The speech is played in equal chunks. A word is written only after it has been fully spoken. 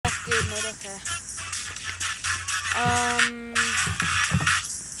made, okay.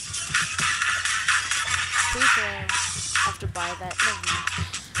 Please have to buy that. Never mind.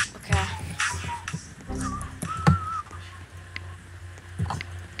 Okay.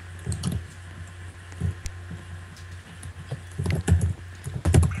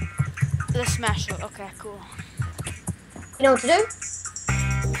 The smash it. Okay, cool. You know what to do?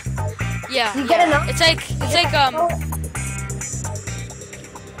 Yeah. You get enough. It's like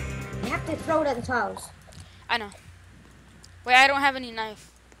You have to throw it at the tiles. I know. Wait, I don't have any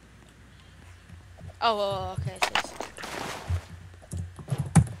knife. Oh, okay. So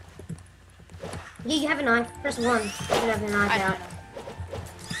Yeah, you have a knife. Press 1. You should have the knife out.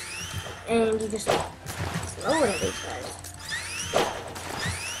 And you just throw it at these guys.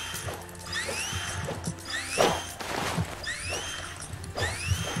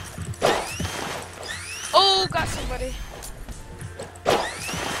 Oh, got somebody.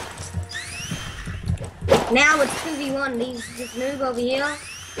 Now it's 2v1. This noob over here.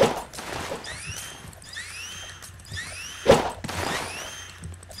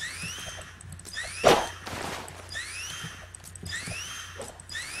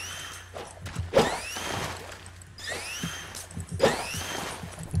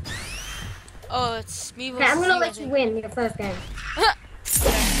 Oh, it's me. Okay, I'm gonna let you win your first game. Okay. Well,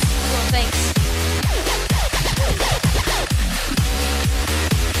 thanks.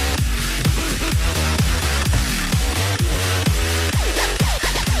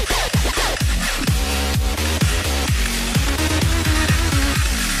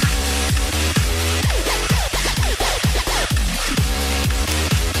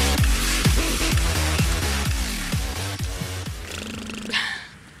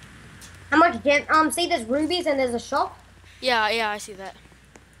 How much see there's rubies and there's a shop? Yeah, I see that.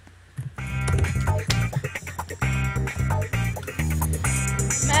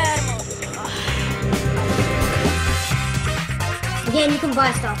 Again, you can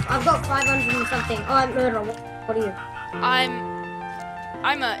buy stuff. I've got 500 and something. Oh, I'm murderer. What are you?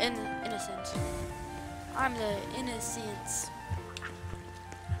 I'm a innocent. I'm the innocence.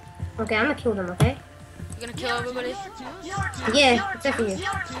 Okay, I'm gonna kill them, okay? You gonna kill everybody? Yeah, except for you.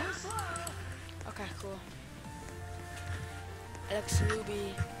 Okay, cool. Alex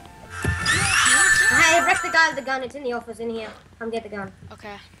Ruby. Hey, wreck the guy with the gun. It's in the office in here. Come get the gun.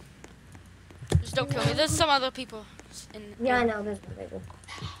 Okay. Just don't kill me. There's some other people. Yeah, I know. There's some people.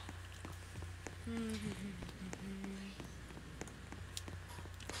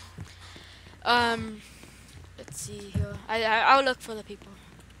 Let's see here. I'll look for the people.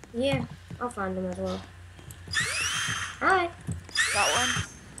 Yeah, I'll find them as well. Alright. Got one.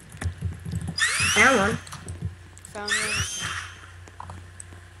 Found one. Found one.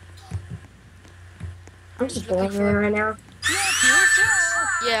 I'm just looking for right now.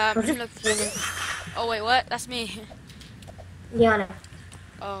 Yeah, I'm looking. Oh wait, what? That's me. Yeah, I know.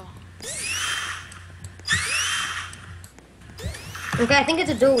 Oh. Okay, I think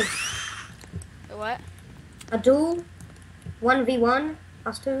it's a duel. A what? A duel. 1v1.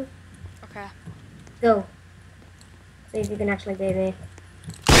 Us two. Okay. Go. See if you can actually get me.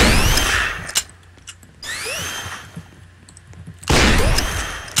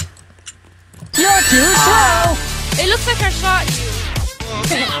 You're too slow! It looks like I shot you.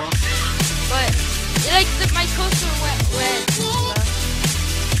 But, like, my cursor went red.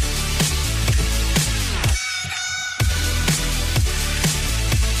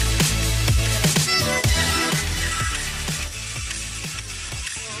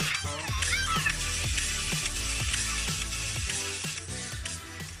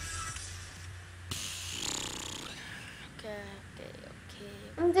 Okay.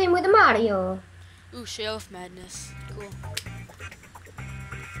 I'm doing with Mario. Ooh, Shelf Madness. Cool.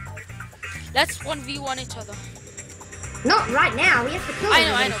 Let's 1v1 each other. Not right now. We have to kill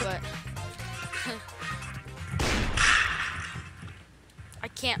I know, but I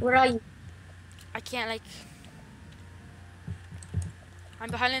can't. Where are you? I can't, like. I'm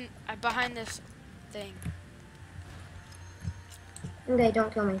behind this thing. Okay,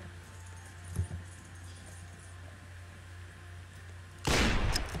 don't kill me.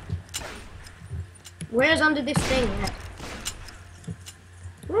 Where's under this thing at?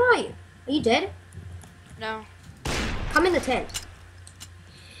 Where are you? Are you dead? No. Come in the tent.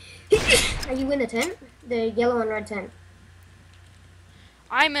 Are you in the tent? The yellow and red tent.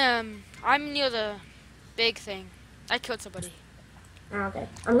 I'm near the big thing. I killed somebody. Oh, okay.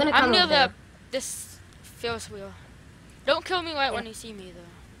 I'm gonna come I'm near over there. this Ferris wheel. Don't kill me right when you see me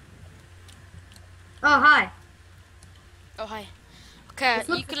though. Oh, hi. Oh hi. Okay,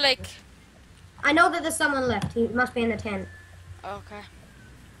 you could like. I know that there's someone left. He must be in the tent. Oh, okay.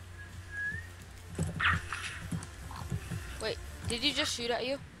 Did he just shoot at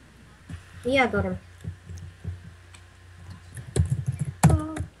you? Yeah, I got him.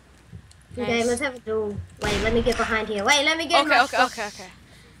 Okay, Nice. let's have a duel. Wait, let me get behind here. Wait, let me get Okay, my okay, stuff. okay, okay.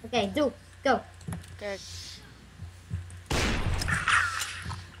 Okay, duel, go. Good.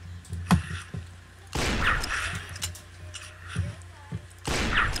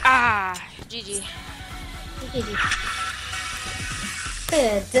 Ah, GG. GG.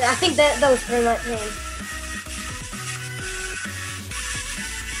 Good. I think that was pretty much him.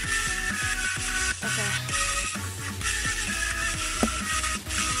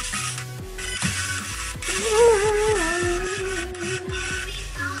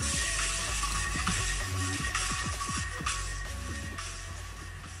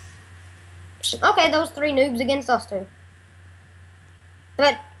 Okay, those 3 noobs against us 2.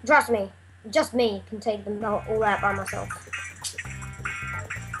 But trust me, just me can take them all out by myself.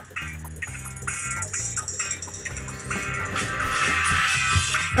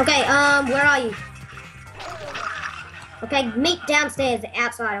 Okay, where are you? Okay, meet downstairs,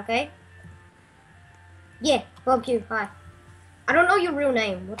 outside, okay? Yeah, Bob Q, hi. I don't know your real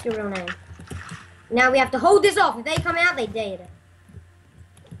name. What's your real name? Now we have to hold this off. If they come out, they dead.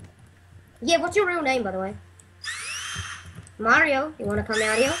 Yeah, what's your real name, by the way? Mario, you want to come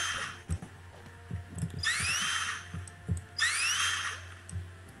out here?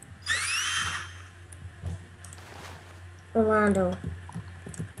 Orlando.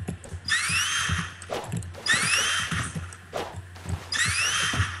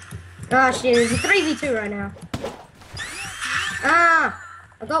 Oh shit, it's a 3v2 right now. Ah,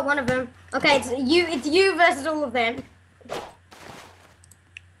 I got one of them. Okay, it's you versus all of them.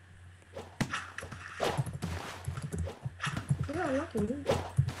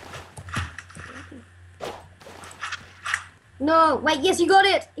 No, wait, yes, you got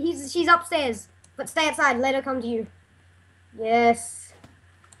it. She's upstairs. But stay outside, let her come to you. Yes.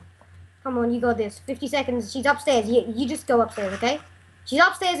 Come on, you got this. 50 seconds. She's upstairs. You just go upstairs, okay? She's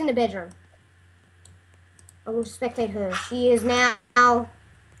upstairs in the bedroom. I will spectate her. She is now... Come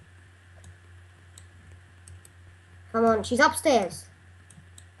on, she's upstairs.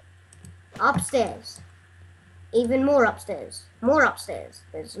 Upstairs. Even more upstairs. More upstairs.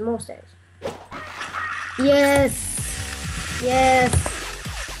 There's more stairs. Yes. Yes.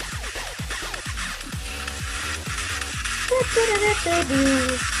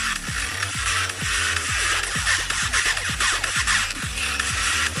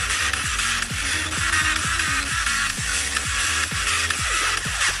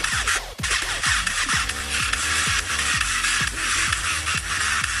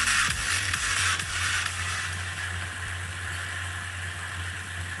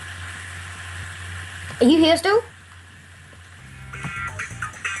 Are you here still?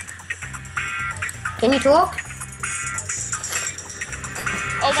 Can you talk?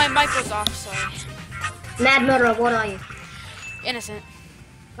 Oh, my mic was off, sorry. Mad murderer, what are you? Innocent.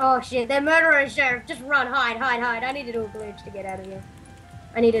 Oh shit, they're murderer, sheriff. Just run, hide, hide, hide. I need to do a glitch to get out of here.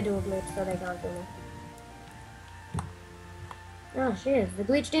 I need to do a glitch so they can't kill me. Oh shit, the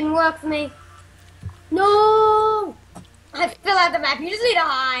glitch didn't work for me. No! I fell out the map. You just need to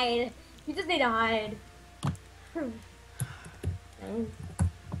hide. You just need to hide.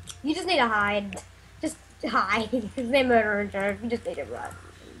 You just need to hide. Just hide. They're murderer, sheriff. You just need to run.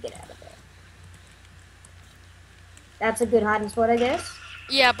 Get out of there. That's a good hiding spot, I guess.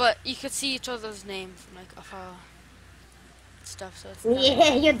 Yeah, but you could see each other's names from like afar stuff, so it's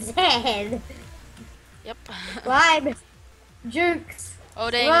Yeah, you're dead. Yep. Climb. Jukes.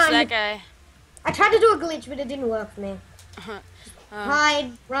 Oh dang, Run. it's that guy. I tried to do a glitch, but it didn't work for me.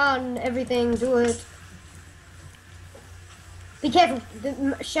 Hide, run, everything, do it. Be careful,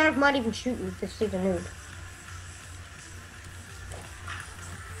 the sheriff might even shoot you if he's a noob.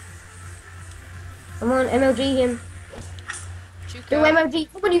 Come on, MLG him. Do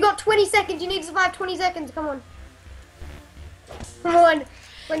MLG. Come on, you got 20 seconds. You need to survive 20 seconds. Come on. Come on.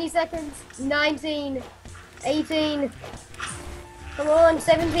 20 seconds. 19. 18. Come on,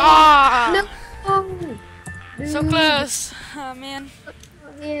 17. Ah! No. So close. Oh man.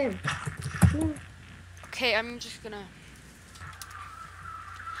 Yeah. Okay, I'm just gonna.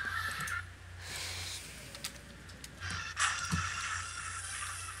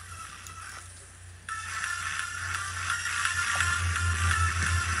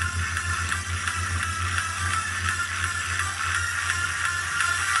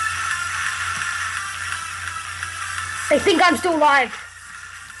 They think I'm still alive.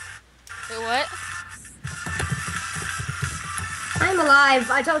 Wait, what? I'm alive.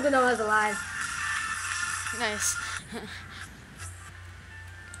 I told them I was alive. Nice.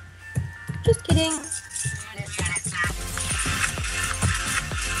 Just kidding.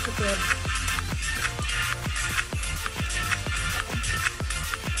 good.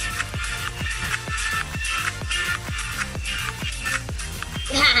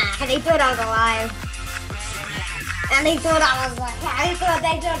 They thought I was alive. And they thought I was like, they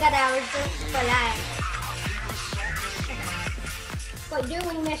thought that I was just alive. What you do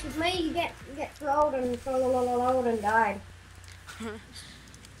when you mess with me, you get trolled and died.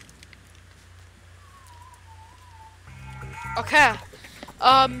 Okay.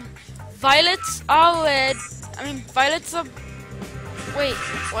 Violets are red. I mean, violets are. Wait,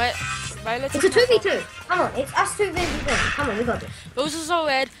 what? Violets. It's a 2v2. Come on, it's us 2v2. Come on, we got this. Roses are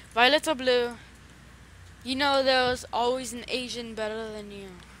red. Violets are blue. You know, there's always an Asian better than you.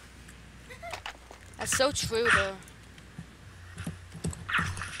 That's so true, though.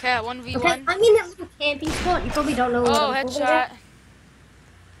 Okay, 1v1. Okay, I'm in that little camping spot. You probably don't know what Oh, I'm talking headshot. about.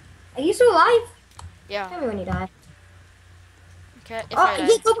 Are you still alive? Yeah. Tell me when you die. Okay. If Oh, I die.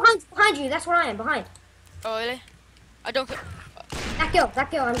 yeah, go behind you. That's where I am, behind. Oh, really? I don't. That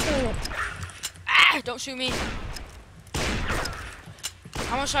girl, I'm killing it. Ah! Don't shoot me.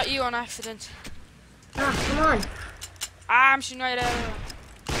 I almost shot you on accident. Ah, come on. Ah, I'm shooting right at her.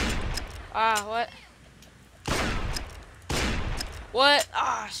 Ah, what? What?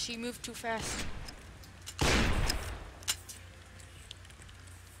 Ah, she moved too fast.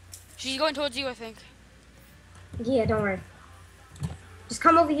 She's going towards you, I think. Yeah, don't worry. Just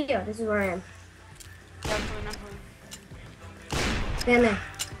come over here. This is where I am. Yeah, I'm coming. Stand there.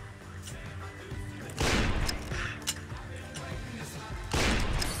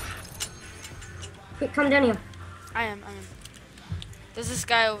 Quick, come down here. I am. There's this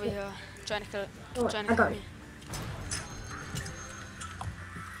guy over here trying to kill it. Oh, Trying I to got kill it. me.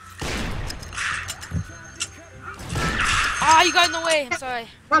 Ah, you got in the way. I'm sorry.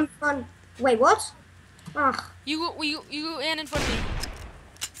 Run. Wait, what? Ah, You ran in front of me.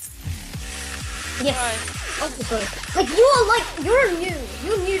 yes. Sorry. Obviously. You're new.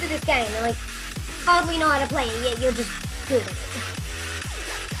 You're new to this game. And, hardly know how to play it, yet you're just good at it.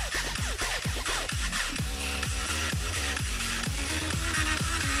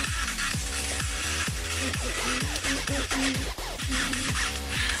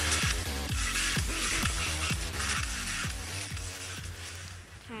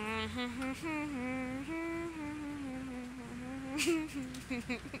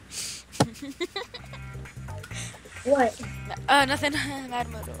 What? Nothing. Mad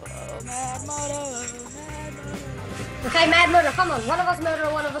murder. Mad murder. Okay, mad murder, come on. One of us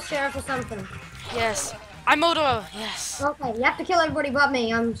murderer, one of us sheriff or something. Yes. I'm murderer. Yes. Okay, you have to kill everybody but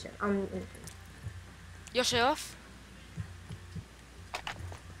me. I'm You're sheriff?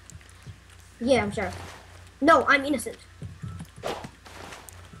 yeah, I'm sheriff. No, I'm innocent.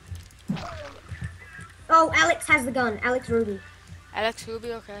 Oh, Alex has the gun. Alex Ruby. Alex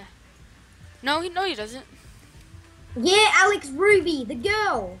Ruby, okay. No, he doesn't. Yeah, Alex Ruby, the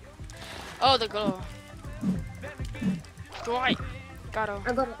girl. Oh, the girl. Right. Got her.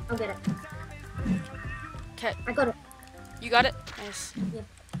 I got it. I'll get it. Okay. I got it. You got it? Nice. Yeah.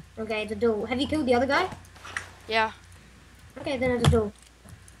 Okay, it's a duel. Have you killed the other guy? Yeah. Okay, then it's a duel.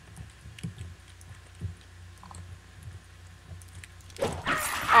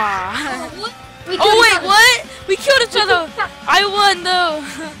 Ah. What? We killed Oh each wait, other. what? We killed each other. I won though.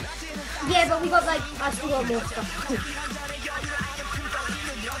 Yeah, but we got I still got more stuff.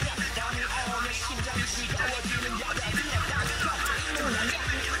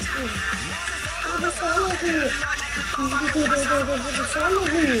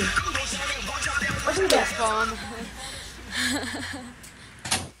 Wasn't that Spawn.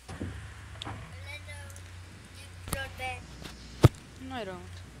 No, I don't.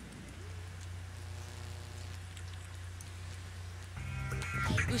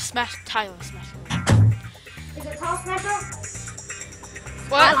 You smashed tile, smash it. Is it Tile Smasher?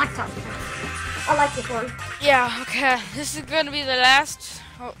 What? I like Tile Smasher. I like this one. Yeah, okay. This is gonna be the last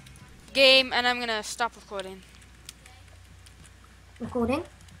game, and I'm gonna stop recording. Recording?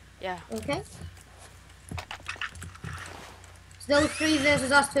 Yeah. Okay. Still 3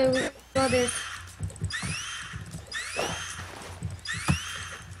 versus us 2. Got this.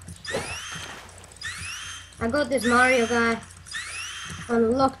 I got this Mario guy on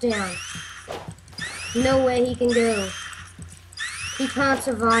lockdown. Nowhere he can go. He can't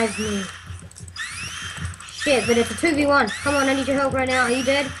survive me. Shit, but it's a 2v1. Come on, I need your help right now. Are you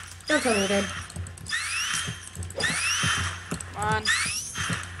dead? Don't tell me you're dead. Come on.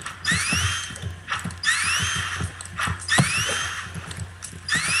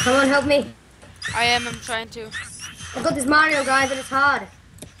 Come on, help me. I'm trying to. I got this Mario guy, but it's hard.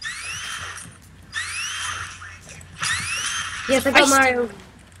 Yes, I got Mario.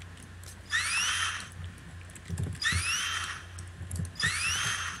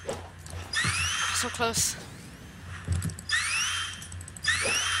 so close.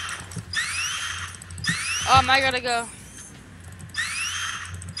 I gotta go.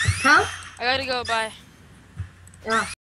 Huh? I gotta go. Bye. Ah.